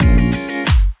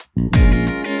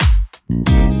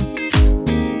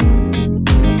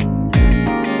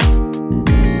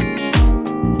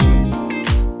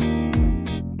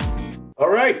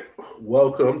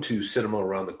welcome to Cinema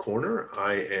Around the Corner.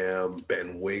 I am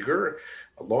Ben Wager,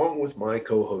 along with my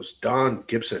co-host Don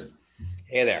Gibson.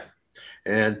 Hey there.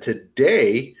 And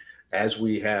today, as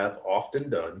we have often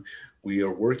done, we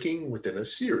are working within a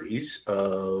series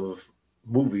of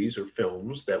movies or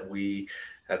films that we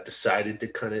have decided to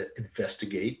kind of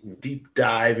investigate and deep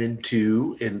dive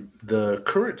into. In the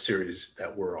current series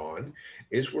that we're on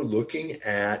is we're looking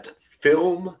at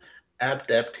film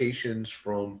adaptations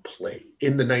from play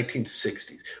in the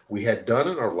 1960s. We had done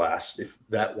in our last, if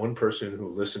that one person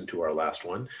who listened to our last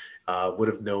one would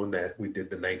have known that we did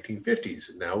the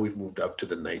 1950s. Now we've moved up to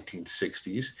the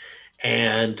 1960s.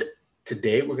 And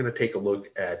today we're going to take a look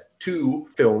at two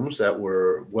films that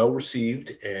were well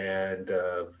received and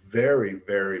very,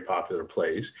 very popular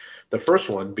plays. The first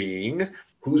one being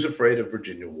Who's Afraid of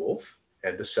Virginia Woolf?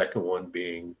 And the second one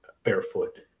being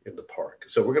Barefoot in the Park.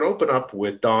 So we're going to open up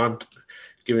with Don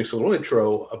giving us a little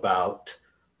intro about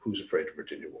Who's Afraid of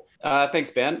Virginia Woolf.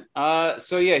 Thanks, Ben.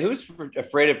 Who's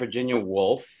Afraid of Virginia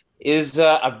Woolf is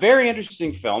a very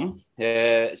interesting film.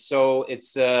 So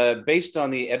it's based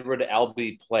on the Edward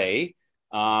Albee play.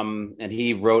 And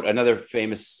he wrote another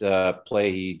famous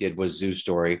play he did was Zoo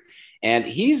Story. And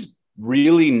he's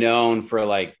really known for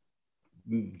like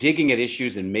digging at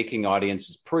issues and making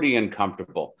audiences pretty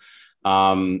uncomfortable.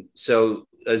 So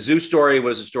a Zoo Story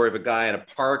was a story of a guy in a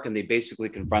park, and they basically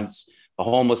confronts a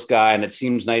homeless guy, and it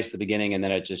seems nice at the beginning, and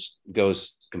then it just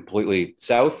goes completely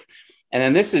south. And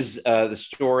then this is the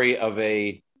story of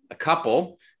a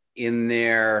couple in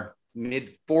their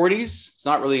mid 40s. It's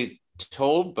not really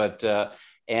told, but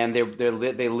and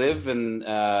they live in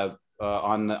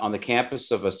on the campus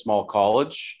of a small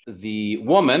college. The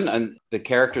woman and the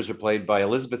characters are played by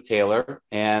Elizabeth Taylor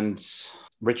and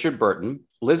Richard Burton.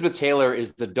 Elizabeth Taylor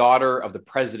is the daughter of the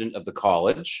president of the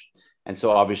college. And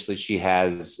so obviously she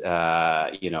has,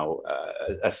 a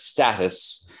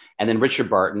status. And then Richard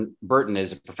Burton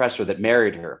is a professor that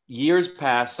married her.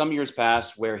 Some years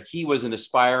passed where he was an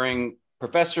aspiring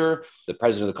professor. The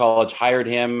president of the college hired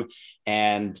him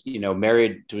and,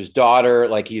 married to his daughter.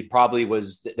 Like he probably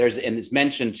was, and it's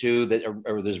mentioned too that,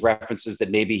 or there's references that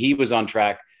maybe he was on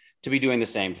track to be doing the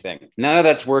same thing. None of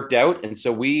that's worked out. And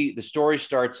so the story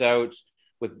starts out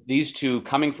with these two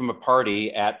coming from a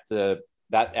party at the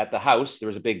house. There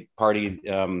was a big party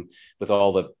with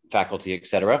all the faculty, et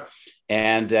cetera.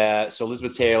 And so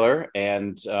Elizabeth Taylor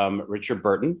and Richard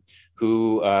Burton,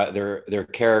 who their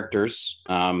characters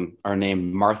are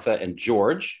named Martha and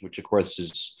George, which of course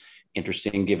is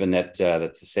interesting given that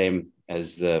that's the same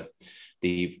as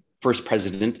the first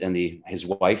president and his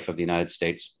wife of the United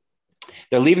States.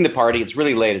 They're leaving the party. It's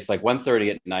really late. It's like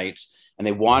 1:30 at night. And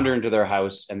they wander into their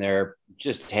house and they're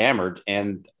just hammered.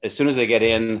 And as soon as they get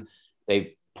in,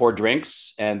 they pour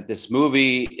drinks. And this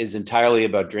movie is entirely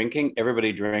about drinking.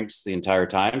 Everybody drinks the entire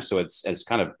time. So it's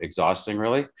kind of exhausting,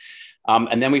 really.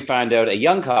 And then we find out a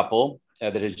young couple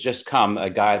that has just come, a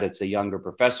guy that's a younger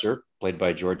professor, played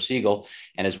by George Segal,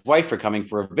 and his wife are coming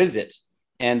for a visit.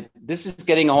 And this is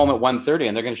getting home at 1:30,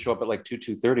 and they're going to show up at like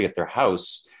 2:30 at their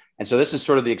house. And so this is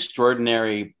sort of the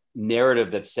extraordinary narrative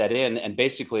that's set in, and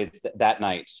basically it's that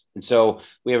night. And so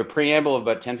we have a preamble of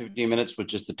about 10-15 minutes with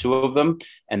just the two of them,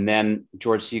 and then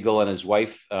George Segal and his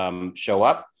wife show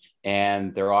up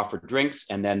and they're offered drinks,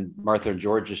 and then Martha and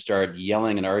George just start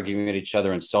yelling and arguing at each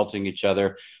other, insulting each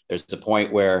other. There's the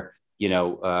point where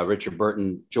Richard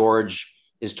Burton, George,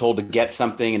 is told to get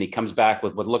something, and he comes back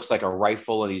with what looks like a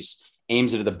rifle, and he's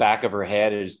aims it at the back of her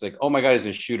head. It's like, oh my God, he's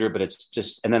a shooter, but it's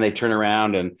just, and then they turn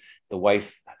around and the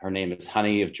wife, her name is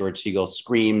Honey of George Segal,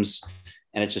 screams,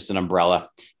 and it's just an umbrella.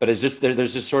 But it's just,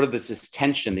 there's just sort of this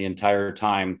tension the entire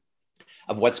time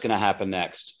of what's going to happen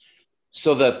next.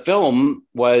 So the film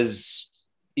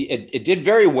it did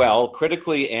very well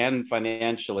critically and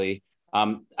financially.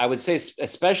 I would say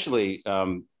especially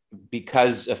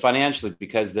because financially,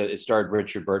 because it starred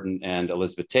Richard Burton and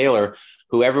Elizabeth Taylor,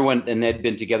 who and they'd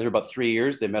been together about 3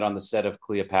 years. They met on the set of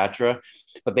Cleopatra,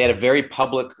 but they had a very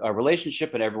public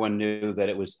relationship, and everyone knew that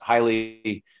it was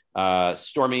highly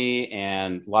stormy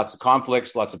and lots of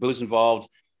conflicts, lots of booze involved.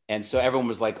 And so everyone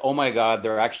was like, oh my God,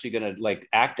 they're actually going to like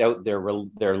act out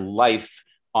their life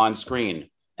on screen.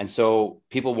 And so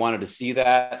people wanted to see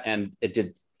that, and it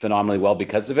did phenomenally well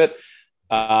because of it.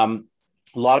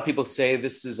 A lot of people say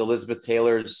this is Elizabeth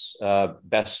Taylor's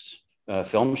best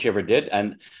film she ever did.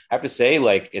 And I have to say,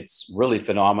 like, it's really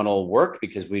phenomenal work,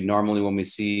 because we normally, when we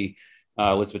see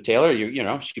Elizabeth Taylor,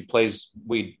 she plays,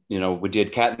 we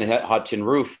did Cat in the Hot Tin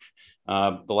Roof,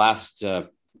 the last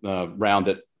round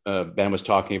that Ben was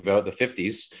talking about, the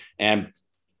 50s. And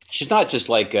she's not just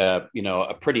like a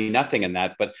pretty nothing in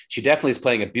that, but she definitely is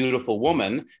playing a beautiful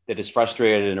woman that is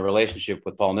frustrated in a relationship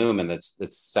with Paul Newman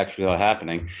that's sexually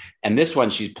happening. And this one,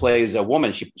 she plays a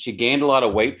woman. She gained a lot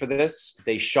of weight for this.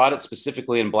 They shot it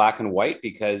specifically in black and white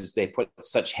because they put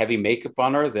such heavy makeup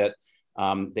on her that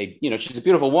she's a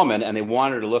beautiful woman, and they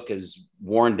want her to look as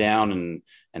worn down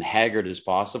and haggard as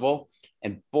possible.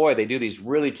 And boy, they do these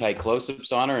really tight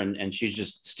close-ups on her, and she's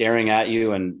just staring at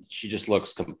you, and she just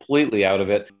looks completely out of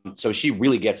it. So she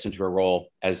really gets into her role,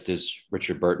 as does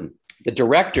Richard Burton. The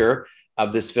director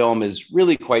of this film is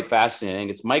really quite fascinating.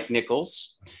 It's Mike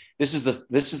Nichols. This is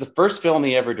the first film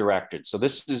he ever directed. So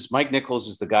this is Mike Nichols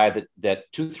is the guy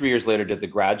that 2-3 years later did The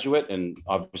Graduate, and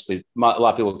obviously a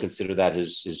lot of people consider that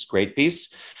his great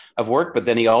piece of work. But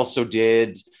then he also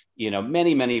did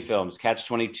many films: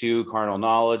 Catch-22, Carnal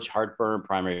Knowledge, Heartburn,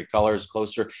 Primary Colors,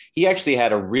 Closer. He actually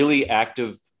had a really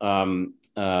active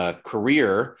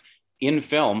career in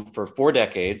film for 4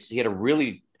 decades. He had a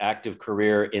really active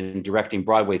career in directing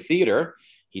Broadway theater.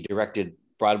 He directed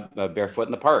Barefoot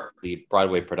in the Park, the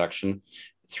Broadway production,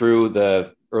 through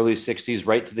the early 60s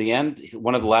right to the end.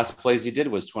 One of the last plays he did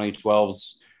was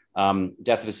 2012's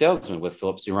Death of a Salesman with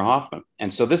Philip Seymour Hoffman.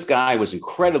 And so this guy was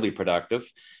incredibly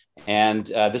productive. And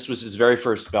this was his very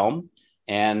first film.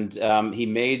 And he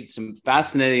made some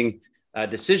fascinating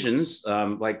decisions.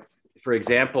 Like, for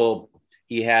example,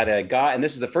 he had a guy, and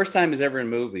this is the first time he's ever in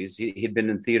movies. He'd been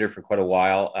in theater for quite a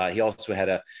while. He also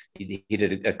had he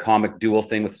did a comic dual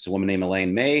thing with this woman named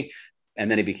Elaine May. And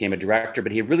then he became a director,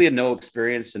 but he really had no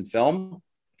experience in film.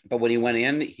 But when he went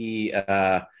in, he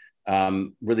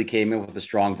really came in with a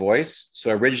strong voice.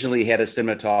 So originally he had a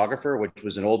cinematographer, which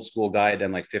was an old school guy,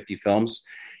 done like 50 films.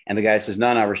 And the guy says,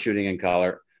 no, we're shooting in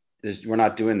color. We're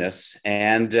not doing this.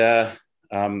 And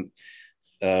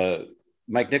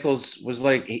Mike Nichols was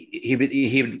like,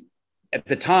 he at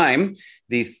the time,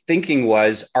 the thinking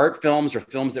was art films or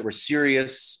films that were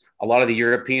serious. A lot of the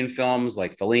European films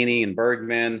like Fellini and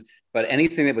Bergman, but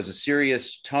anything that was a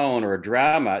serious tone or a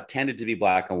drama tended to be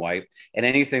black and white. And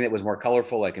anything that was more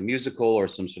colorful, like a musical or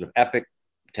some sort of epic,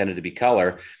 tended to be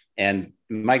color. And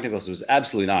Mike Nichols was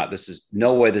absolutely not. This is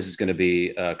no way this is going to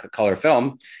be a color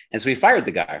film. And so he fired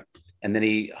the guy. And then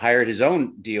he hired his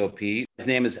own DOP. His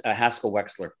name is Haskell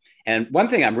Wexler. And one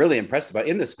thing I'm really impressed about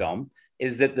in this film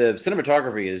is that the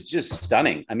cinematography is just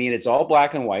stunning. I mean, it's all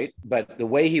black and white, but the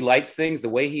way he lights things, the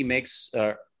way he makes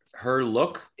her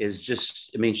look is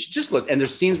just, I mean, she just looked, and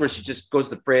there's scenes where she just goes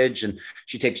to the fridge and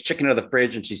she takes chicken out of the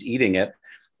fridge and she's eating it.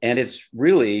 And it's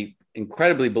really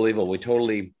incredibly believable. We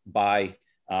totally buy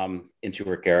into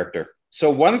her character. So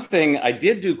one thing, I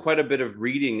did do quite a bit of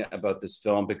reading about this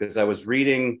film because I was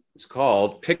reading, it's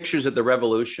called Pictures at the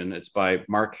Revolution. It's by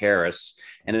Mark Harris.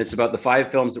 And it's about the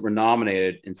 5 films that were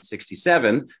nominated in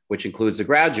 1967, which includes The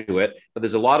Graduate. But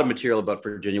there's a lot of material about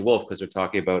Virginia Woolf because they're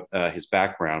talking about his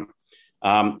background.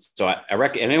 So I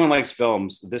reckon anyone likes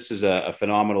films, this is a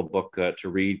phenomenal book to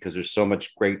read because there's so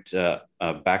much great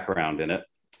background in it.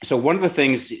 So one of the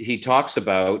things he talks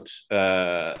about,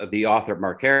 the author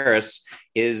Mark Harris,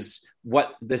 is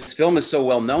what this film is so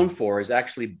well known for is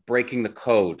actually breaking the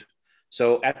code.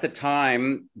 So at the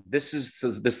time, this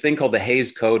thing called the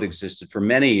Hays Code existed for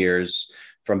many years,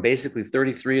 from basically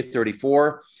 33 to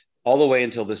 34, all the way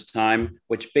until this time,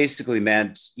 which basically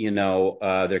meant,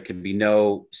 there can be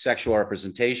no sexual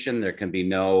representation. There can be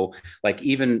no, like,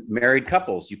 even married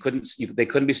couples, they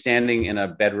couldn't be standing in a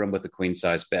bedroom with a queen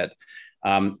size bed.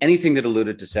 Anything that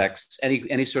alluded to sex,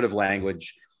 any sort of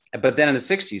language. But then in the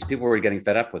 60s, people were getting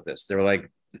fed up with this. They were like,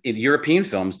 European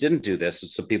films didn't do this.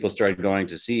 So people started going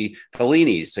to see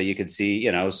Fellini. So you could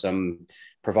see, some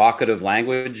provocative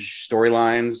language,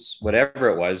 storylines, whatever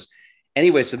it was.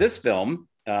 Anyway, so this film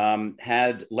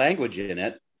had language in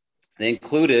it. They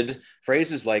included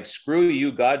phrases like screw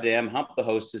you, goddamn, hump the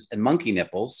hostess, and monkey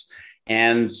nipples.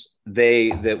 And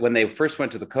when they first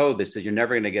went to the code, they said, you're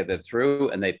never going to get that through.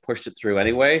 And they pushed it through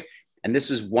anyway. And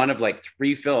this is one of like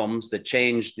 3 films that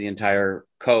changed the entire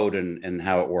code and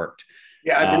how it worked.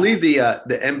 Yeah, I believe the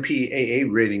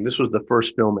MPAA rating, this was the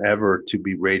first film ever to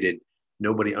be rated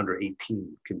nobody under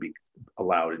 18 can be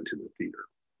allowed into the theater.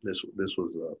 This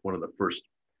was one of the first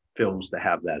films to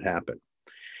have that happen.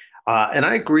 And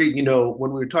I agree,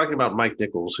 when we were talking about Mike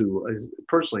Nichols, who is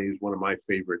one of my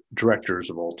favorite directors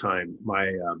of all time, my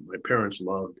parents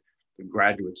loved The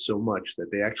Graduate so much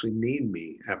that they actually named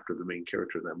me after the main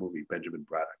character of that movie, Benjamin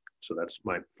Braddock. So that's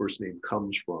my first name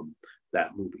comes from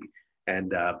that movie.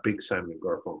 And big Simon and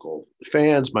Garfunkel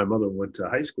fans. My mother went to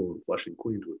high school in Flushing,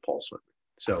 Queens with Paul Simon.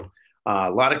 So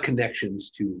a lot of connections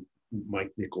to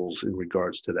Mike Nichols in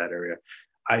regards to that area.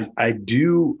 I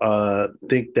do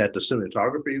think that the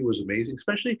cinematography was amazing,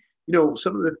 especially,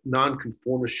 some of the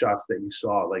non-conformist shots that you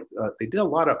saw. Like they did a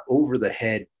lot of over the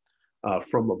head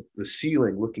from the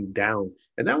ceiling looking down.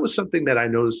 And that was something that I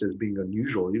noticed as being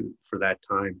unusual even for that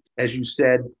time. As you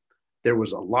said, there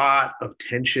was a lot of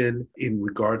tension in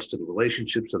regards to the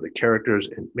relationships of the characters.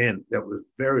 And man, that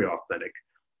was very authentic.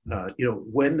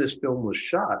 When this film was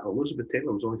shot, Elizabeth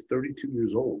Taylor was only 32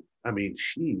 years old. I mean,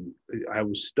 I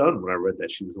was stunned when I read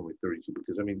that she was only 32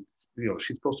 because, I mean,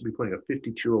 she's supposed to be playing a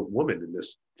 52-year-old woman in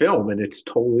this film, and it's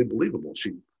totally believable.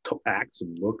 She acts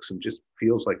and looks and just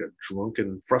feels like a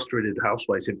drunken, frustrated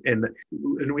housewife. And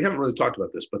we haven't really talked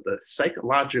about this, but the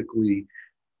psychologically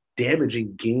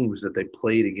damaging games that they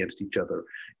played against each other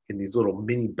in these little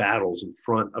mini battles in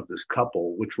front of this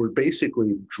couple, which were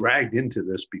basically dragged into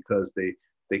this because they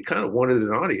kind of wanted an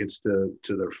audience to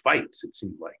their fights. It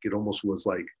seemed like it almost was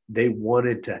like they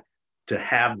wanted to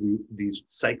have these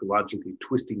psychologically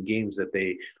twisting games that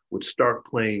they would start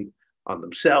playing on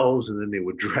themselves, and then they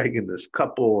would drag in this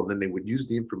couple, and then they would use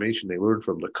the information they learned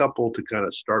from the couple to kind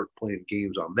of start playing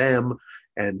games on them.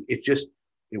 And it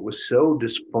was so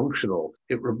dysfunctional.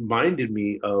 It reminded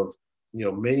me of,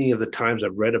 many of the times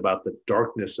I've read about the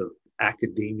darkness of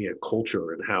academia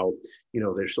culture and how,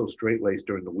 they're so straight-laced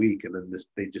during the week, and then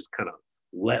they just kind of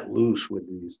let loose with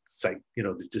these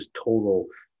just total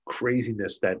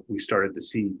craziness that we started to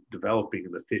see developing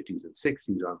in the 50s and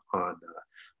 60s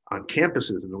on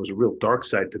campuses. And there was a real dark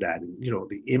side to that. And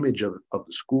the image of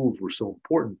the schools were so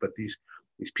important, but these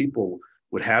people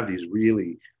would have these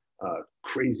really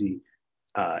crazy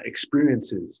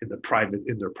experiences in their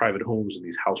private homes and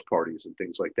these house parties and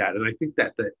things like that. And I think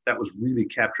that was really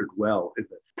captured well in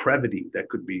the brevity that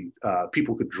could be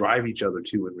people could drive each other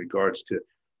to in regards to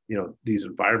these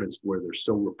environments where they're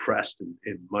so repressed in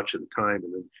much of the time,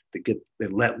 and then they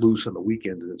let loose on the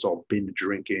weekends, and it's all binge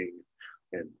drinking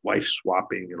and wife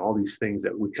swapping and all these things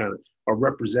that we kind of are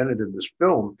represented in this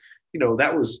film.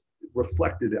 That was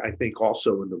reflected, I think,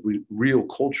 also in the real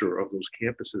culture of those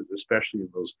campuses, especially in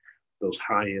those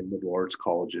high-end liberal arts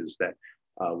colleges that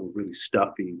were really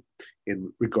stuffy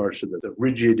in regards to the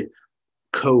rigid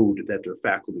code that their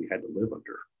faculty had to live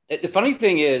under. The funny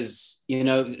thing is,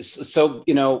 I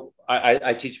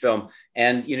teach film,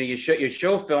 and you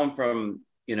show film from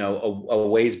a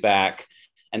ways back,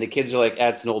 and the kids are like,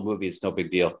 it's an old movie, it's no big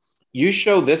deal. You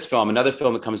show this film, another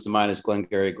film that comes to mind is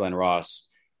Glengarry Glen Ross.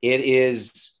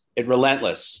 It's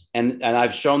relentless, and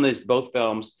I've shown both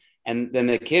films, and then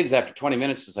the kids after 20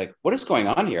 minutes is like, what is going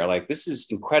on here? Like, this is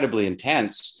incredibly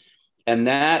intense, and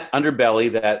that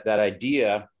underbelly, that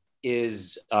idea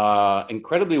is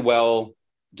incredibly well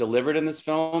delivered in this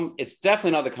film. It's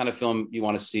definitely not the kind of film you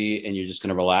want to see and you're just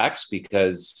going to relax,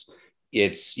 because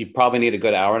you probably need a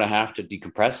good hour and a half to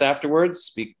decompress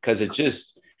afterwards, because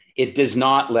it does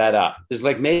not let up. There's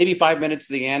like maybe 5 minutes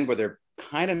to the end where they're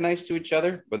kind of nice to each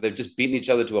other, but they've just beaten each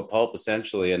other to a pulp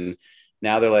essentially. And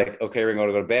now they're like, okay, we're going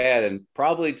to go to bed, and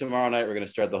probably tomorrow night we're going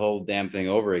to start the whole damn thing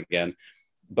over again.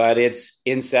 But it's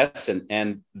incessant.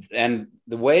 And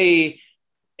the way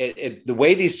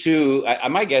these two,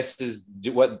 my guess is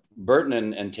what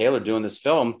Burton and Taylor do in this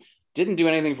film didn't do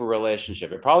anything for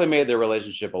relationship. It probably made their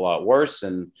relationship a lot worse.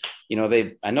 And,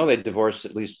 I know they divorced,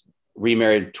 at least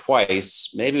remarried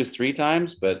twice, maybe it was 3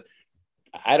 times, but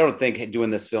I don't think doing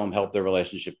this film helped their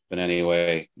relationship in any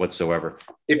way whatsoever.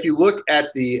 If you look at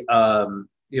the,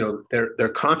 their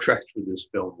contracts for this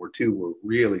film were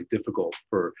really difficult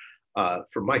for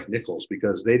Mike Nichols,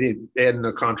 because they had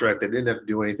a contract. They didn't have to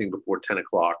do anything before 10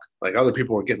 o'clock. Like, other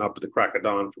people were getting up at the crack of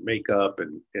dawn for makeup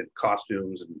and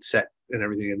costumes and set and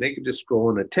everything. And they could just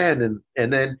stroll in at 10.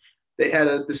 And then they had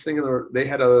a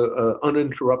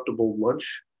uninterruptible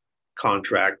lunch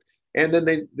contract. And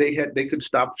then they could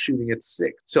stop shooting at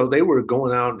 6. So they were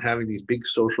going out and having these big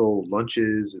social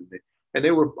lunches, and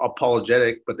they were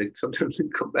apologetic, but they sometimes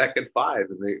didn't come back at 5,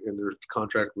 and their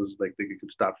contract was like they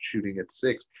could stop shooting at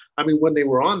 6. I mean, when they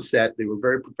were on set, they were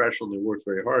very professional and they worked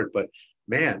very hard. But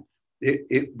man,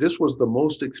 this was the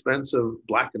most expensive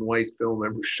black and white film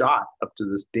ever shot up to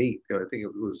this date. I think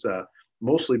it was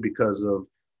mostly because of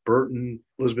Burton,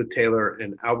 Elizabeth Taylor,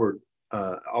 and Albert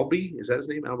Albee. Is that his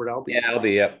name? Albert Albee? Yeah,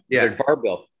 Albee. Yeah. They're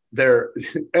Barbell.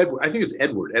 I think it's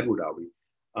Edward Albee.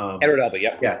 Edward Albee,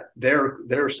 yeah. Yeah,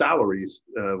 their salaries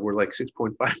were like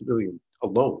 $6.5 million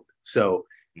alone. So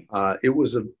it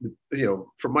was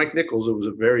for Mike Nichols, it was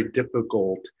a very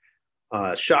difficult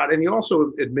shot. And he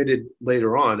also admitted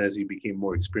later on, as he became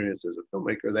more experienced as a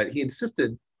filmmaker, that he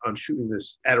insisted on shooting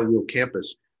this at a real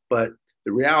campus, but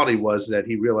the reality was that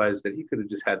he realized that he could have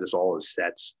just had this all as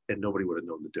sets and nobody would have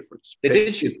known the difference. They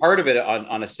did shoot part of it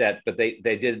on a set, but they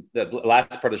did the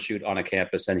last part of the shoot on a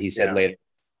campus. And he said later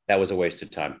that was a waste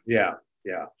of time. Yeah.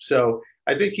 Yeah. So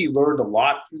I think he learned a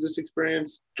lot through this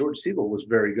experience. George Siegel was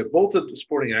very good. Both of the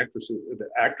supporting actresses, the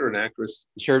actor and actress.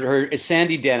 Sure.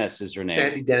 Sandy Dennis is her name.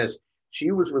 Sandy Dennis.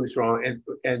 She was really strong.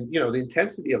 And, you know, the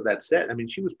intensity of that set. I mean,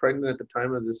 she was pregnant at the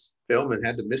time of this film and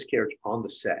had the miscarriage on the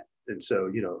set. And so,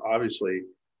 you know, obviously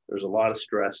there's a lot of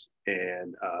stress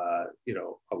and, you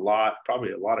know,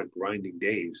 probably a lot of grinding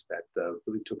days that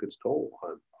really took its toll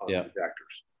on these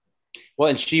actors. Well,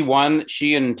 and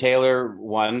she and Taylor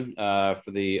won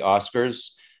for the Oscars,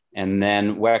 and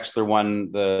then Wexler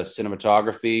won the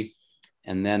cinematography,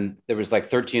 and then there was like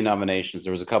 13 nominations.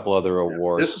 There was a couple other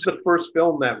awards. This is the first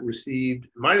film that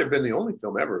might have been the only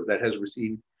film ever that has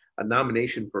received a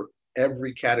nomination for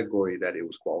every category that it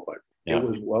was qualified for. Yeah. It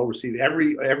was well received.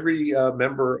 Every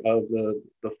member of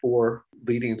the four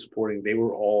leading and supporting, they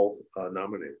were all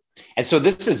nominated. And so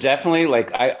this is definitely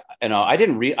like I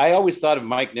always thought of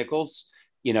Mike Nichols,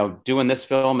 you know, doing this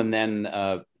film and then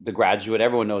The Graduate.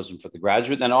 Everyone knows him for The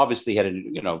Graduate. And obviously had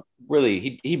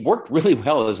he worked really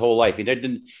well his whole life. He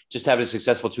didn't just have a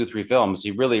successful 2-3 films. He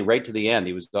really, right to the end,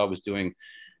 he was always doing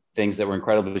things that were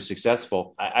incredibly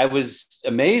successful. I was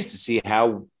amazed to see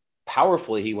how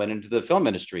powerfully he went into the film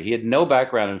industry. He had no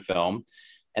background in film.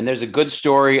 And there's a good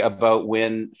story about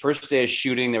when first day of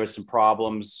shooting, there was some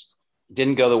problems,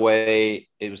 didn't go the way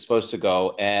it was supposed to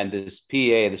go. And this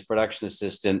PA, this production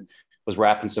assistant, was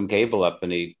wrapping some cable up,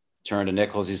 and he turned to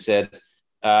Nichols. He said,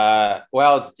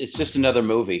 well, it's just another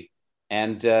movie.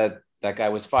 And that guy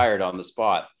was fired on the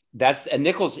spot. And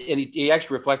Nichols, and he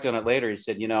actually reflected on it later. He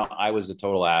said, you know, I was a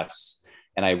total ass.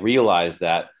 And I realized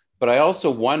that. But I also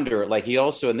wonder, like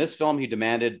in this film, he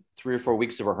demanded 3 or 4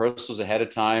 weeks of rehearsals ahead of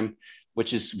time,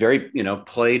 which is very, you know,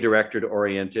 play director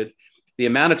oriented. The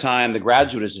amount of time, The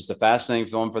Graduate is just a fascinating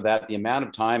film for that. The amount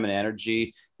of time and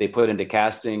energy they put into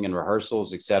casting and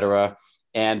rehearsals, et cetera.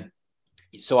 And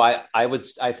so I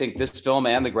think this film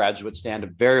and The Graduate stand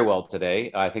up very well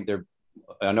today. I know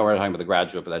we're talking about The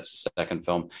Graduate, but that's the second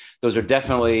film. Those are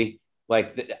definitely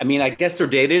I guess they're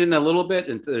dated in a little bit,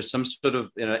 and there's some sort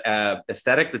of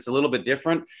aesthetic that's a little bit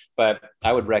different, but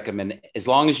I would recommend, as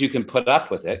long as you can put up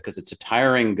with it, because it's a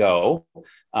tiring go,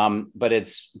 but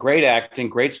it's great acting,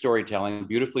 great storytelling,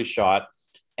 beautifully shot.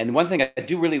 And one thing I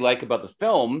do really like about the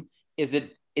film is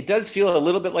it does feel a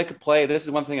little bit like a play. This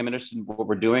is one thing I'm interested in. What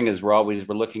we're doing is we're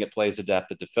looking at plays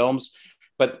adapted to films.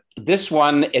 But this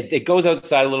one, it goes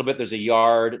outside a little bit. There's a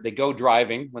yard. They go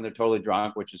driving when they're totally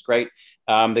drunk, which is great.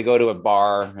 They go to a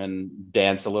bar and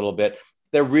dance a little bit.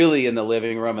 They're really in the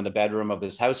living room and the bedroom of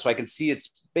this house. So I can see it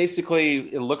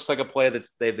looks like a play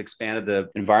they've expanded the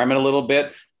environment a little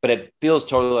bit, but it feels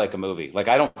totally like a movie. Like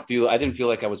I didn't feel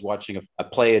like I was watching a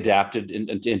play adapted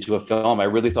into a film. I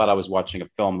really thought I was watching a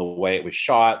film, the way it was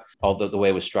shot, the way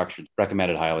it was structured.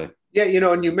 Recommended highly. Yeah, you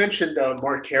know, and you mentioned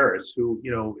Mark Harris, who,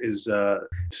 you know, is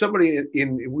somebody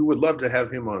we would love to have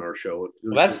him on our show.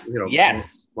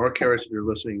 Yes. Mark Harris, if you're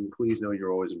listening, please know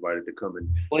you're always invited to come and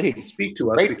please speak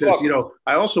to us. Great because, book. You know,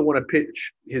 I also want to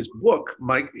pitch his book.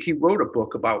 He wrote a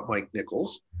book about Mike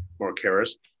Nichols, Mark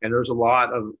Harris, and there's a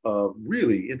lot of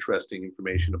really interesting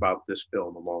information about this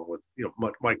film, along with, you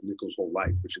know, Mike Nichols' whole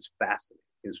life, which is fascinating.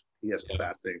 He has a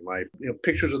fascinating life. You know,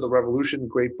 Pictures of the Revolution,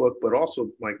 great book, but also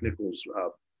Mike Nichols'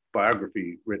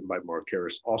 biography written by Mark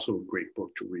Harris, also a great book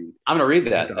to read. I'm going to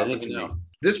read that. I didn't even know.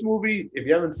 This movie, if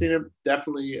you haven't seen it,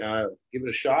 definitely give it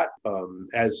a shot.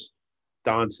 As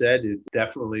Don said, it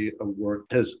definitely a work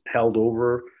has held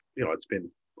over. You know, it's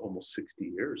been almost 60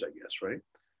 years, I guess, right?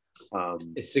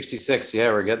 It's 66.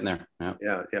 Yeah, we're getting there.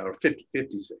 Yeah, or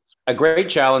 56. A great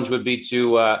challenge would be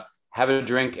to have a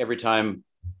drink every time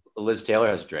Liz Taylor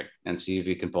has a drink and see if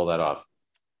you can pull that off.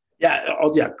 Yeah.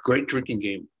 Oh, yeah. Great drinking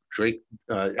game. Drake,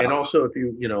 and also if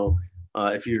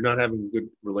if you're not having a good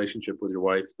relationship with your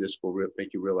wife, this will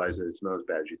make you realize that it's not as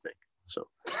bad as you think. So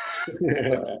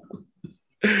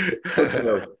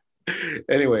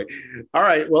anyway, all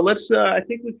right, well, let's I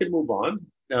think we can move on.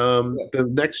 The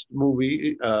next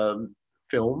movie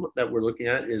film that we're looking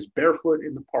at is Barefoot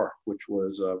in the Park, which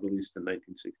was released in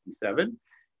 1967.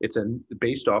 It's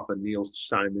based off a Neil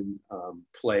Simon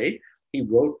play. He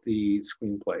wrote the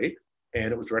screenplay,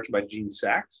 and it was directed by Gene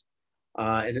Saks.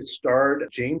 And it starred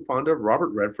Jane Fonda,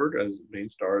 Robert Redford as main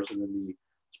stars, and then the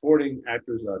supporting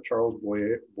actors Charles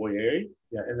Boyer,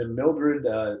 and then Mildred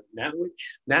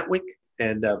Natwick,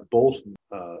 and both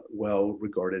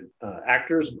well-regarded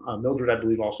actors. Mildred, I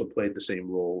believe, also played the same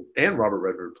role, and Robert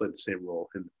Redford played the same role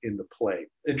in the play.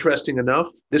 Interesting enough,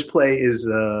 this play is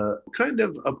kind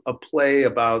of a play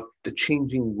about the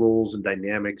changing roles and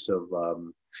dynamics of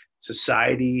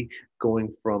society,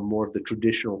 going from more of the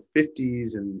traditional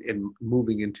 50s and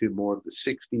moving into more of the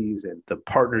 60s, and the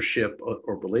partnership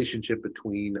or relationship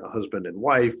between a husband and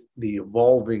wife, the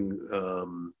evolving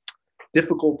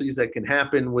difficulties that can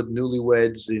happen with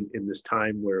newlyweds in this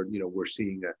time where, we're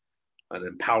seeing an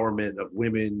empowerment of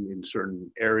women in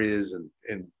certain areas,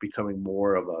 and becoming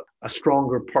more of a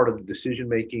stronger part of the decision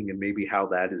making, and maybe how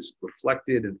that is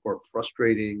reflected or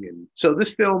frustrating. And so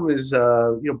this film is,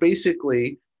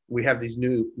 basically, we have these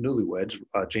newlyweds,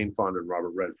 Jane Fonda and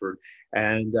Robert Redford,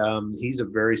 and he's a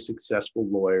very successful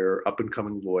lawyer, up and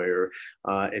coming lawyer,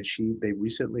 and they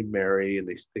recently marry, and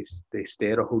they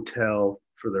stay at a hotel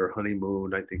for their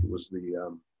honeymoon. I think it was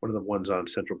the one of the ones on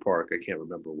Central Park. I can't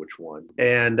remember which one.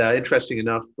 And interesting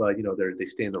enough, they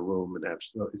stay in the room and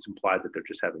it's implied that they're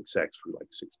just having sex for like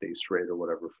 6 days straight or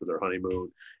whatever for their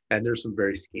honeymoon. And there's some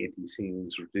very scanty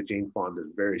scenes. Jane Fonda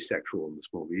is very sexual in this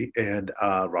movie, and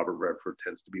Robert Redford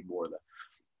tends to be more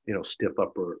the, stiff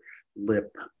upper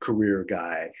lip career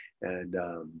guy. And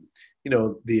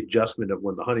the adjustment of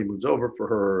when the honeymoon's over for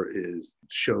her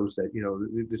shows that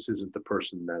this isn't the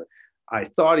person that I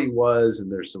thought he was,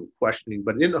 and there's some questioning.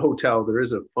 But in the hotel, there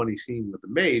is a funny scene with the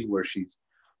maid where she's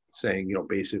saying,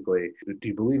 basically, do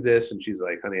you believe this? And she's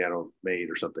like, honey, I don't maid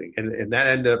or something. And that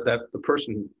ended up that the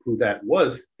person who that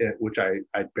was, which I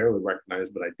barely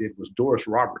recognized, but I did, was Doris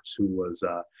Roberts, who was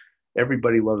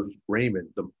Everybody Loves Raymond,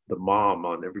 the mom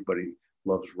on Everybody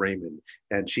Loves Raymond.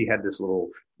 And she had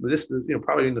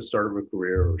probably in the start of her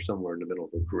career or somewhere in the middle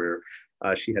of her career,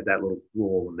 she had that little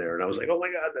role in there. And I was like, oh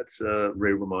my God, that's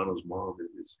Ray Romano's mom in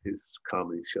his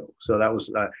comedy show. So that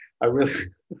was, I really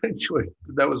enjoyed,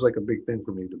 that was like a big thing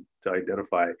for me to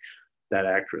identify that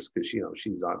actress, because, she was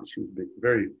big,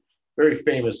 very, very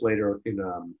famous later in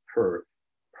her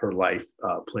life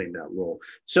playing that role.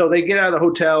 So they get out of the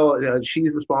hotel.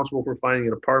 She's responsible for finding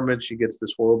an apartment. She gets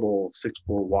this horrible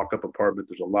 6-floor walk-up apartment.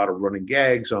 There's a lot of running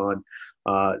gags on.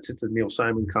 Since it's a Neil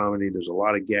Simon comedy, there's a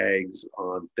lot of gags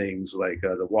on things like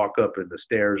the walk-up and the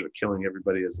stairs are killing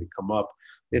everybody as they come up.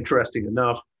 Interesting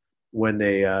enough, when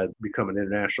they become an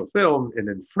international film, and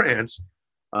in France,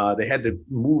 they had to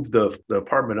move the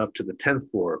apartment up to the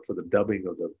 10th floor for the dubbing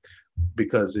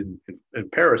because in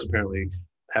Paris, apparently,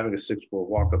 having a 6-floor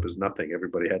walk-up is nothing.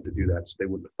 Everybody had to do that, so they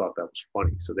wouldn't have thought that was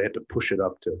funny. So they had to push it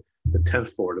up to the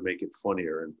 10th floor to make it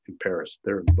funnier. In Paris,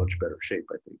 they're in much better shape,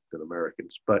 I think, than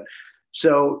Americans. But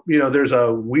so, there's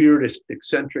a weird,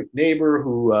 eccentric neighbor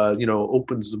who,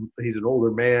 he's an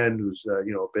older man who's, a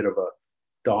bit of a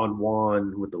Don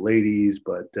Juan with the ladies,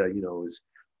 but,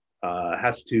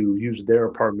 has to use their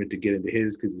apartment to get into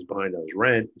his because he's behind on his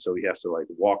rent. So he has to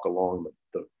walk along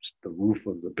the roof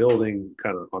of the building,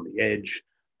 kind of on the edge,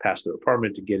 past their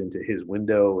apartment to get into his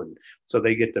window. And so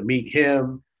they get to meet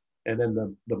him. And then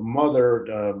the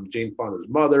mother, Jane Fonda's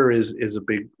mother, is a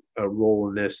big role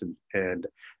in this. And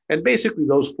basically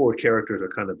those 4 characters are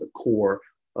kind of the core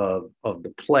of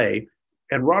the play.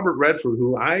 And Robert Redford,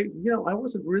 who I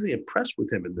wasn't really impressed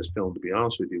with him in this film, to be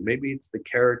honest with you. Maybe it's the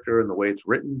character and the way it's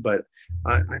written, but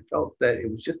I felt that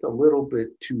it was just a little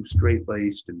bit too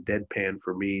straight-laced and deadpan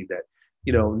for me. That,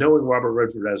 knowing Robert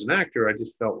Redford as an actor, I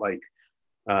just felt like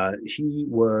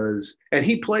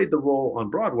he played the role on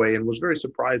Broadway, and was very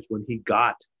surprised when he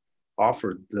got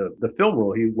offered the film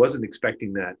role. He wasn't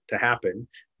expecting that to happen.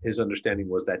 His understanding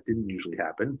was that didn't usually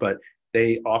happen, but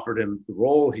they offered him the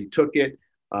role. He took it.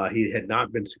 He had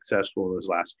not been successful in his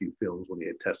last few films when he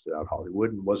had tested out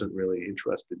Hollywood, and wasn't really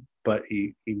interested, but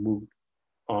he moved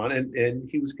on, and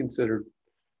he was considered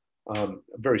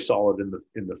very solid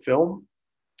in the film.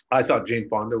 I thought Jane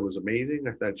Fonda was amazing.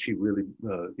 I thought she really,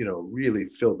 really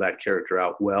filled that character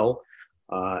out well.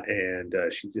 And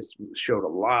she just showed a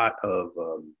lot of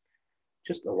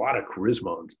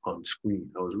charisma on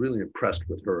screen. I was really impressed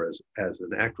with her as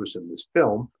an actress in this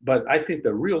film. But I think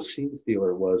the real scene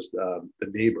stealer was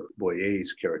the neighbor,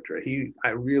 Boyer's character. I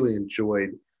really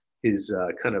enjoyed his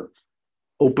kind of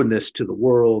openness to the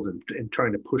world and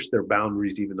trying to push their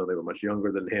boundaries, even though they were much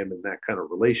younger than him, and that kind of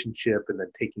relationship, and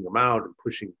then taking him out and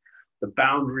pushing the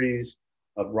boundaries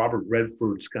of Robert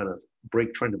Redford's kind of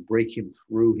trying to break him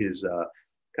through his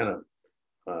kind of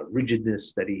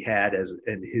rigidness that he had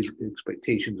and his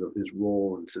expectations of his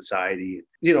role in society.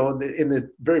 In the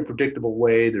very predictable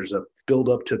way, there's a build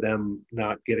up to them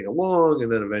not getting along,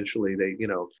 and then eventually they,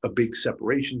 a big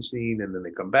separation scene, and then they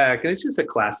come back, and it's just a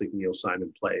classic Neil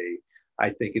Simon play. I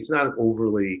think it's not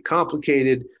overly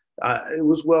complicated. It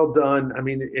was well done. I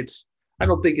mean, I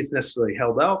don't think it's necessarily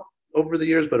held out over the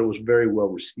years, but it was very well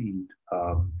received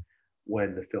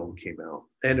when the film came out,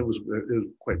 and it was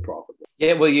quite profitable.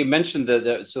 Yeah, well, you mentioned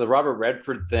the Robert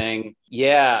Redford thing.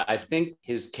 Yeah, I think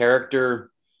his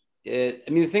character. I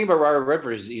mean, the thing about Robert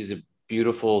Redford is he's a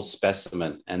beautiful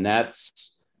specimen, and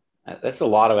that's a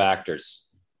lot of actors.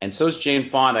 And so is Jane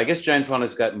Fonda. I guess Jane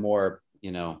Fonda's got more,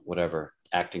 whatever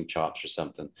acting chops or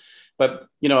something. But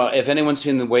if anyone's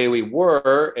seen The Way We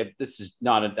Were,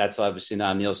 that's obviously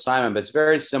not Neil Simon, but it's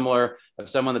very similar of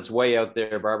someone that's way out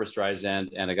there, Barbara Streisand,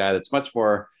 and a guy that's much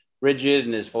more rigid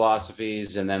in his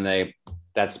philosophies, and then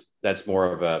that's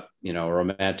more of a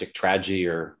romantic tragedy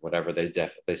or whatever.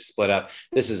 They split up.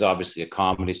 This is obviously a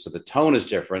comedy, so the tone is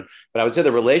different, but I would say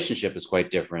the relationship is quite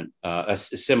different,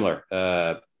 similar.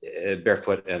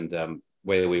 Barefoot and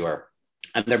Way We Were,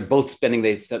 and they're both spending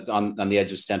on the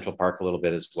edge of Central Park a little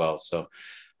bit as well. So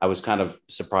I was kind of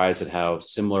surprised at how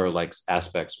similar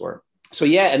aspects were. So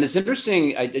yeah, and it's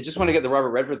interesting. I just want to get the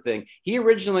Robert Redford thing. He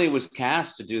originally was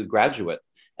cast to do Graduate,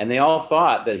 and they all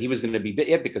thought that he was going to be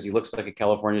it because he looks like a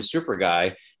California surfer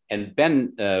guy. And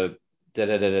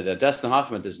Dustin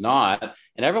Hoffman does not.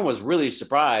 And everyone was really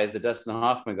surprised that Dustin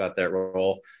Hoffman got that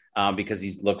role because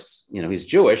he looks, he's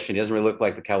Jewish and he doesn't really look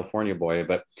like the California boy.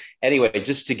 But anyway,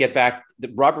 just to get back,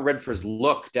 Robert Redford's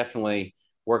look definitely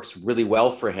works really well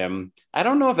for him. I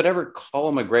don't know if I'd ever call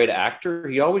him a great actor.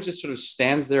 He always just sort of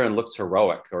stands there and looks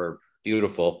heroic or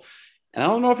beautiful. And I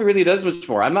don't know if he really does much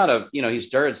more. I'm not he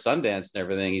started Sundance and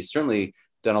everything. He's certainly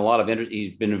done a lot of,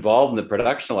 he's been involved in the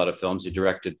production of a lot of films. He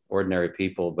directed Ordinary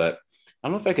People, but I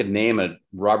don't know if I could name a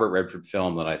Robert Redford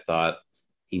film that I thought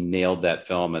he nailed that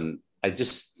film. And I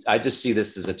just see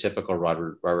this as a typical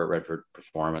Robert Redford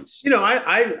performance.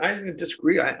 I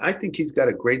disagree. I think he's got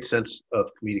a great sense of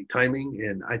comedic timing.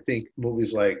 And I think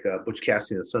movies like Butch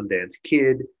Cassidy and the Sundance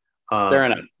Kid,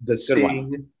 The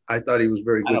Sting, I thought he was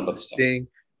very good with Sting.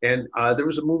 And there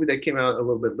was a movie that came out a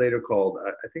little bit later called,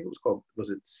 I think it was called, was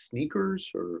it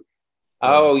Sneakers or?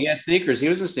 Oh yeah, Sneakers. He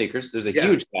was in Sneakers. There's a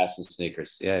huge cast in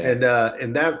Sneakers. Yeah.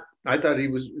 And that I thought he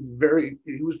was very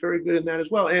good in that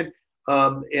as well.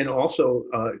 And also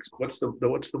what's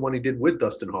the one he did with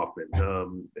Dustin Hoffman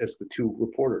as the two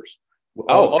reporters?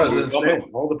 All the President's Men.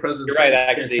 All the President's You're right,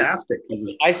 actually. Fantastic.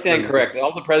 I stand correct.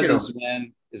 All the President's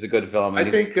Men is a good film. I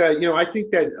think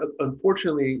that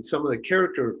unfortunately some of the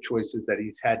character choices that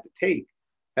he's had to take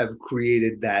have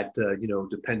created that,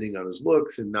 depending on his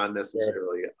looks and not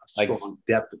necessarily a strong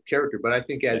depth of character. But I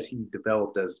think as he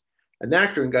developed as an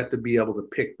actor and got to be able to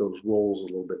pick those roles a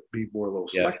little bit, be more a little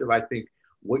selective, I think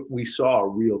what we saw a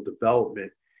real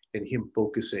development in him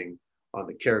focusing on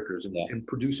the characters and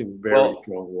producing very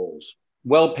strong roles.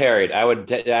 Well parried.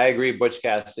 I agree. Butch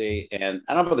Cassidy, and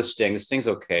I don't know the Sting. The Sting's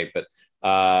okay, but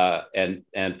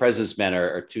and President's Men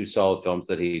are two solid films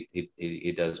that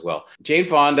he does well. Jane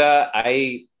Fonda,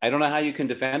 I don't know how you can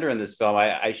defend her in this film.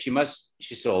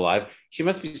 She's still alive. She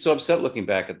must be so upset looking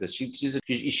back at this.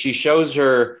 She shows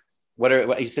her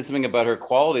what you said something about her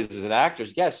qualities as an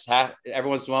actress. Yes, every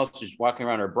once in a while she's walking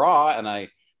around her bra, and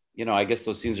I guess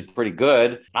those scenes are pretty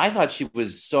good. I thought she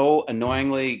was so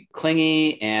annoyingly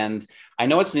clingy, and I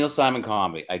know it's Neil Simon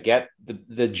comedy. I get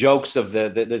the jokes of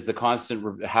there's the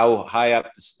constant how high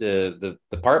up the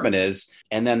apartment is,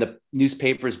 and then the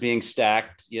newspapers being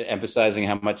stacked, emphasizing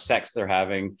how much sex they're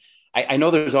having. I know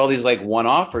there's all these like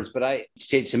one-offers, but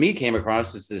to me came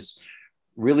across as this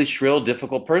really shrill,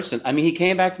 difficult person. I mean, he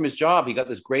came back from his job. He got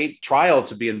this great trial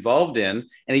to be involved in,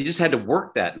 and he just had to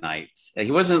work that night. And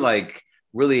he wasn't like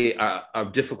really a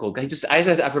difficult guy.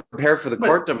 I prepared for the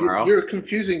court tomorrow. You're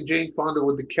confusing Jane Fonda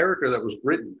with the character that was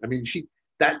written. I mean, she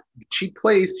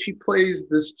plays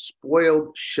this spoiled,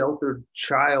 sheltered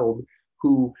child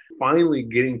who finally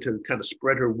getting to kind of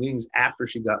spread her wings after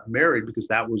she got married, because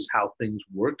that was how things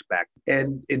worked back.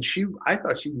 And I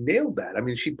thought she nailed that. I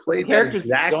mean, she played that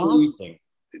exactly.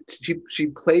 She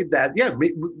played that. Yeah,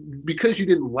 because you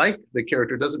didn't like the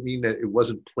character doesn't mean that it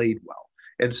wasn't played well.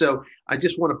 And so I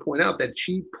just want to point out that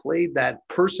she played that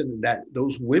person, that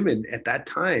those women at that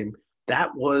time,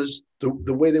 that was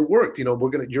the way they worked.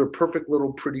 You're a perfect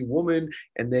little pretty woman,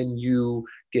 and then you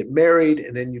get married,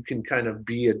 and then you can kind of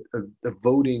be a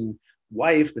voting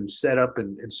wife and set up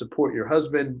and support your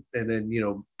husband. And then,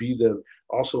 be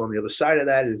also on the other side of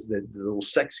that is the little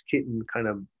sex kitten kind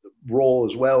of role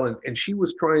as well. And she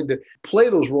was trying to play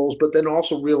those roles, but then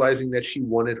also realizing that she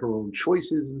wanted her own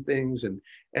choices and things. And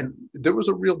there was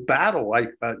a real battle.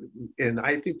 And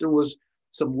I think there was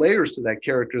some layers to that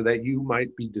character that you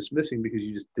might be dismissing because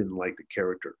you just didn't like the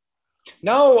character.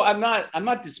 No, I'm not. I'm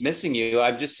not dismissing you.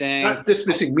 I'm just saying Not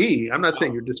dismissing me. I'm not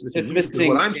saying you're dismissing me, because what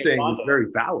dismissing I'm Jane saying is Fonda. very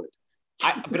valid.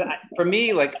 For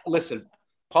me, like, listen,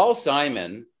 Paul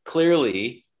Simon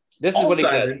clearly, this is Paul what he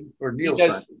does. Simon or He Neil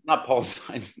does Simon? not Paul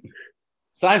Simon,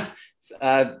 Simon,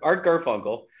 Art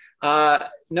Garfunkel.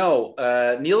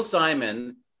 No, Neil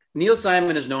Simon. Neil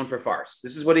Simon is known for farce.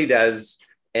 This is what he does,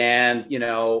 and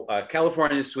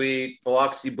California Suite,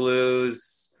 Biloxi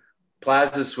Blues,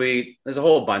 Plaza Suite. There's a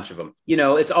whole bunch of them.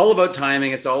 It's all about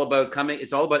timing. It's all about coming.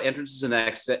 It's all about entrances and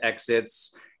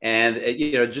exits, and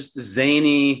just the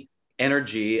zany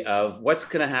energy of what's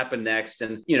going to happen next.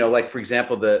 And like, for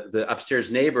example, the upstairs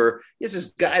neighbor is this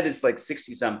guy that's like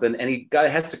 60 something, and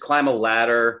has to climb a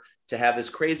ladder to have this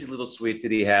crazy little suite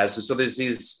that he has. And so there's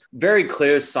these very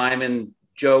clear Simon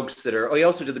jokes that are, he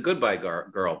also did the Goodbye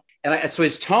Girl. So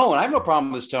his tone, I have no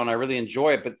problem with his tone. I really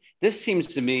enjoy it. But this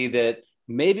seems to me that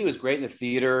maybe it was great in the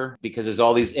theater because there's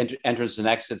all these entrance and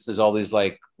exits. There's all these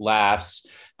like laughs.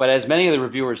 But as many of the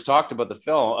reviewers talked about the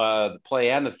film, the play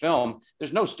and the film,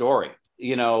 there's no story.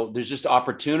 There's just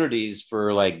opportunities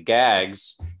for like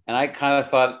gags. And I kind of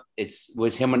thought it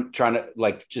was him trying to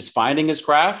like just finding his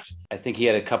craft. I think he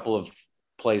had a couple of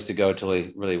plays to go till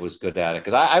he really was good at it.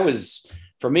 Because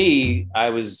for me, I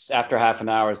was after half an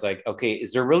hour, I was like, okay,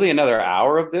 is there really another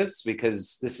hour of this?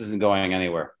 Because this isn't going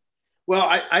anywhere. Well,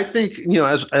 I think,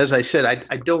 as I said,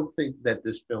 I don't think that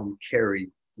this film carried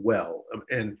well.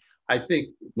 And I think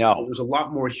No. there was a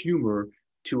lot more humor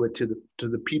to it, to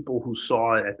the people who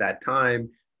saw it at that time,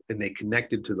 and they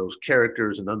connected to those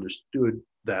characters and understood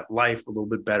that life a little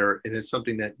bit better. And it's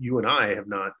something that you and I have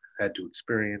not had to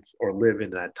experience or live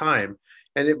in that time.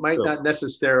 And it might not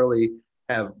necessarily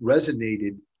have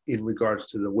resonated in regards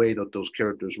to the way that those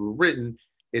characters were written.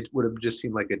 It would have just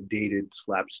seemed like a dated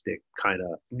slapstick kind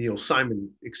of Neil Simon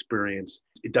experience.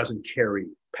 It doesn't carry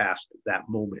past that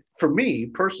moment for me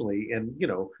personally. And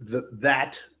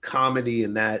that comedy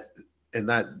and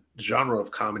that genre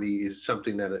of comedy is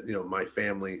something that my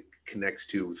family connects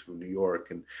to from New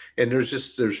York, and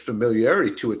there's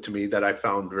familiarity to it to me that I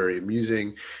found very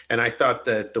amusing. And I thought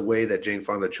that the way that Jane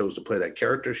Fonda chose to play that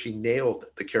character, she nailed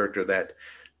the character that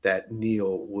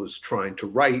Neil was trying to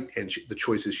write, and the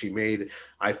choices she made,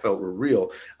 I felt were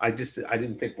real. I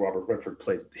didn't think Robert Redford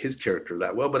played his character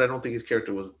that well, but I don't think his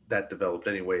character was that developed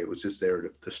anyway. It was just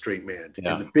there, the straight man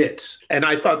and the bits. And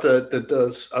I thought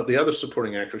the other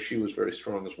supporting actress, she was very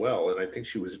strong as well. And I think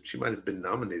she might have been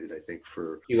nominated, I think,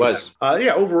 for. He was.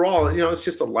 Overall, it's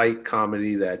just a light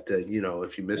comedy that,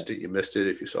 if you missed it, you missed it.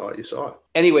 If you saw it, you saw it.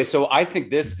 Anyway, so I think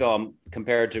this film,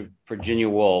 compared to Virginia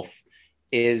Woolf,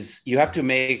 is you have to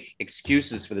make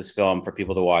excuses for this film for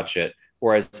people to watch it.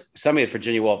 Whereas somebody at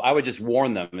Virginia Woolf, I would just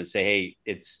warn them and say, hey,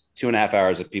 it's 2.5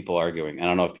 hours of people arguing. I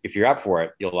don't know if you're up for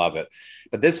it, you'll love it.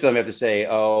 But this film, you have to say,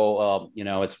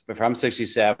 it's from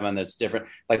 67, that's different.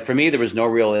 Like for me, there was no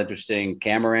real interesting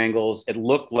camera angles. It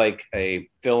looked like a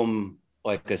film,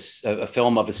 like a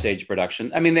film of a stage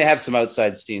production. I mean, they have some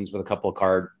outside scenes with a couple of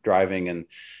car driving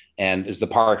and there's the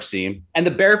park scene and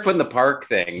the barefoot in the park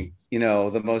thing,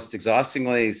 the most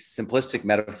exhaustingly simplistic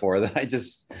metaphor that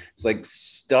it's like,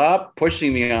 stop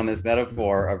pushing me on this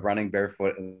metaphor of running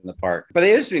barefoot in the park. But it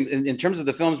is, in terms of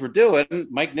the films we're doing,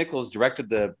 Mike Nichols directed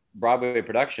the Broadway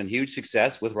production, huge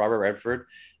success with Robert Redford.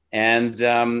 And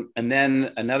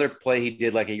then another play he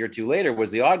did like a year or two later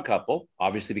was The Odd Couple,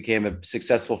 obviously became a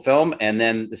successful film. And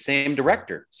then the same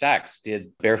director, Sachs,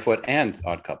 did Barefoot and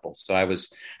Odd Couple. So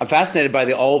I'm fascinated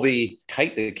by all the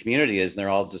tight the community is. And they're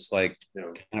all just like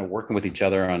kind of working with each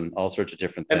other on all sorts of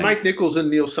different things. And Mike Nichols and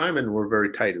Neil Simon were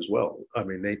very tight as well. I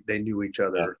mean, they knew each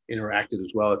other, interacted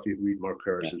as well. If you read Mark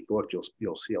Harris's book,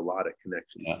 you'll see a lot of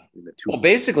connections between the two. Well,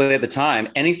 basically at the time,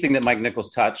 anything that Mike Nichols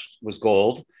touched was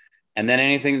gold. And then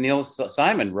anything Neil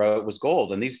Simon wrote was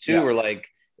gold. And these two were like,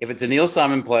 if it's a Neil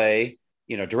Simon play,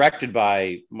 directed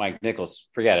by Mike Nichols,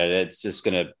 forget it. It's just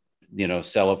going to,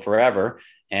 sell up forever.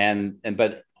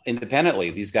 But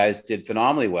independently, these guys did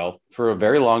phenomenally well for a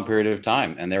very long period of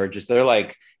time. And they're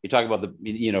like, you talk about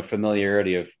the,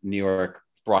 familiarity of New York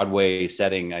Broadway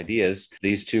setting ideas.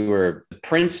 These two are the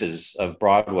princes of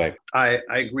Broadway. I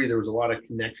agree. There was a lot of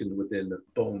connection within the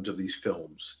bones of these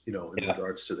films, in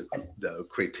regards to the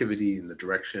creativity and the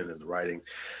direction and the writing.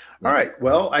 All right.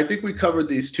 Well, I think we covered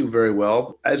these two very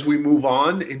well. As we move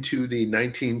on into the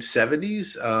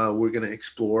 1970s, we're going to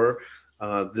explore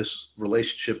this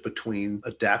relationship between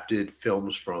adapted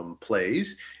films from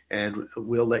plays, and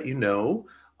we'll let you know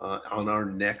on our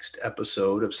next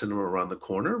episode of Cinema Around the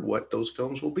Corner what those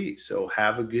films will be. So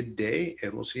have a good day,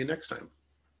 and we'll see you next time.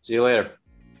 See you later.